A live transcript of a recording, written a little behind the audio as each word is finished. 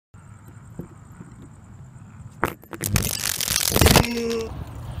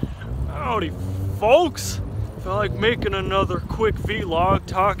Howdy, folks. Felt like making another quick vlog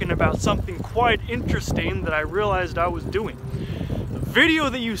talking about something quite interesting that I realized I was doing. The video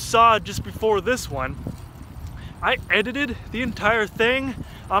that you saw just before this one, I edited the entire thing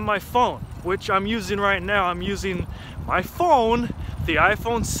on my phone, which I'm using right now. I'm using my phone, the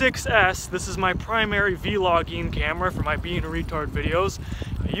iPhone 6S. This is my primary vlogging camera for my Being a Retard videos.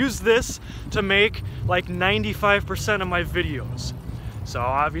 I use this to make like 95% of my videos. So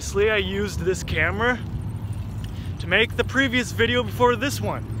obviously I used this camera to make the previous video before this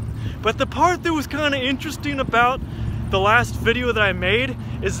one. But the part that was kind of interesting about the last video that I made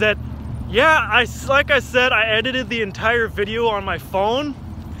is that, yeah, like I said, I edited the entire video on my phone,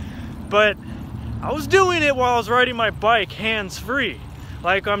 but I was doing it while I was riding my bike hands-free,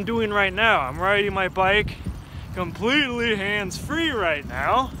 like I'm doing right now. I'm riding my bike completely hands-free right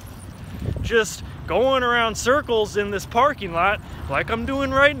now, just going around circles in this parking lot like I'm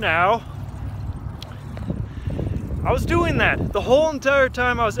doing right now. I was doing that the whole entire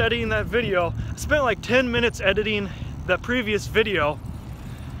time I was editing that video. I spent like 10 minutes editing the previous video,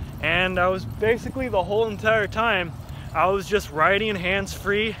 and I was basically the whole entire time I was just riding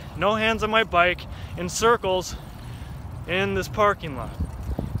hands-free, no hands on my bike, in circles in this parking lot.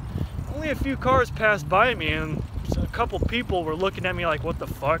 Only a few cars passed by me and a couple people were looking at me like, what the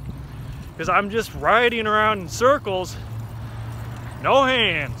fuck? Because I'm just riding around in circles, no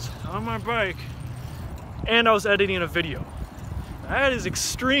hands on my bike, and I was editing a video. That is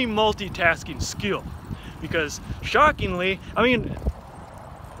extreme multitasking skill, because shockingly, I mean,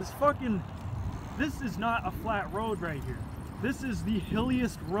 this is not a flat road right here. This is the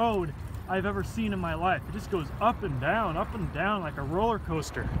hilliest road I've ever seen in my life. It just goes up and down like a roller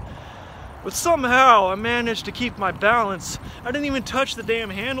coaster. But somehow I managed to keep my balance. I didn't even touch the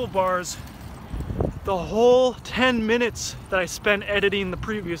damn handlebars the whole 10 minutes that I spent editing the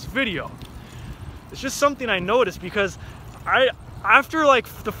previous video. It's just something I noticed, because after like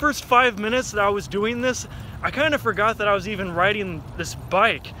the first 5 minutes that I was doing this, I kind of forgot that I was even riding this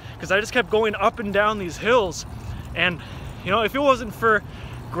bike, because I just kept going up and down these hills. And you know, if it wasn't for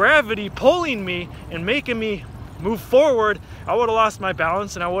gravity pulling me and making me move forward, I would have lost my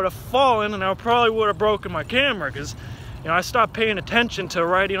balance and I would have fallen, and I probably would have broken my camera, because you know, I stopped paying attention to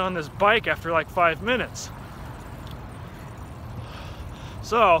riding on this bike after like 5 minutes.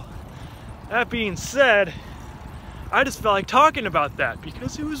 So that being said, I just felt like talking about that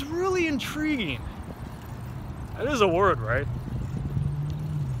because it was really intriguing. That is a word, right?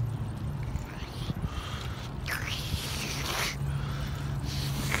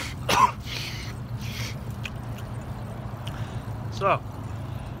 So,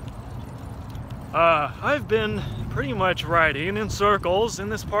 I've been pretty much riding in circles in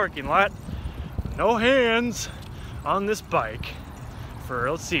this parking lot, no hands on this bike, for,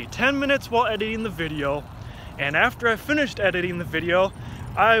 let's see, 10 minutes while editing the video, and after I finished editing the video,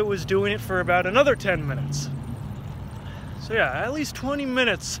 I was doing it for about another 10 minutes. So yeah, at least 20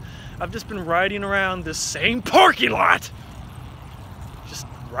 minutes I've just been riding around this same parking lot, just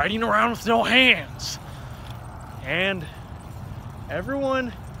riding around with no hands, and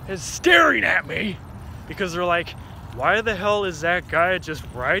everyone is staring at me because they're like, why the hell is that guy just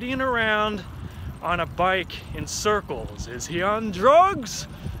riding around on a bike in circles? Is he on drugs?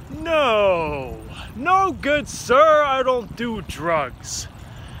 No, good sir, I don't do drugs.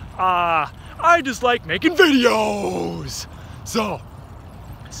 I just like making videos. So,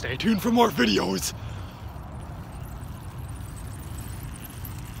 stay tuned for more videos.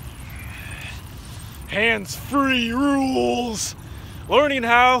 Hands-free rules. Learning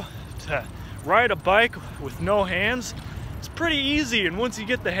how to ride a bike with no hands is pretty easy, and once you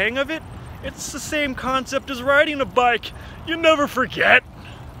get the hang of it, it's the same concept as riding a bike. You never forget.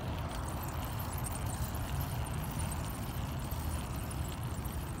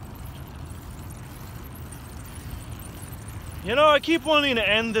 You know, I keep wanting to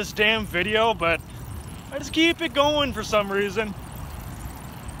end this damn video, but I just keep it going for some reason.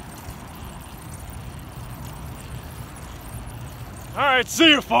 Alright,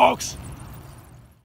 see you folks!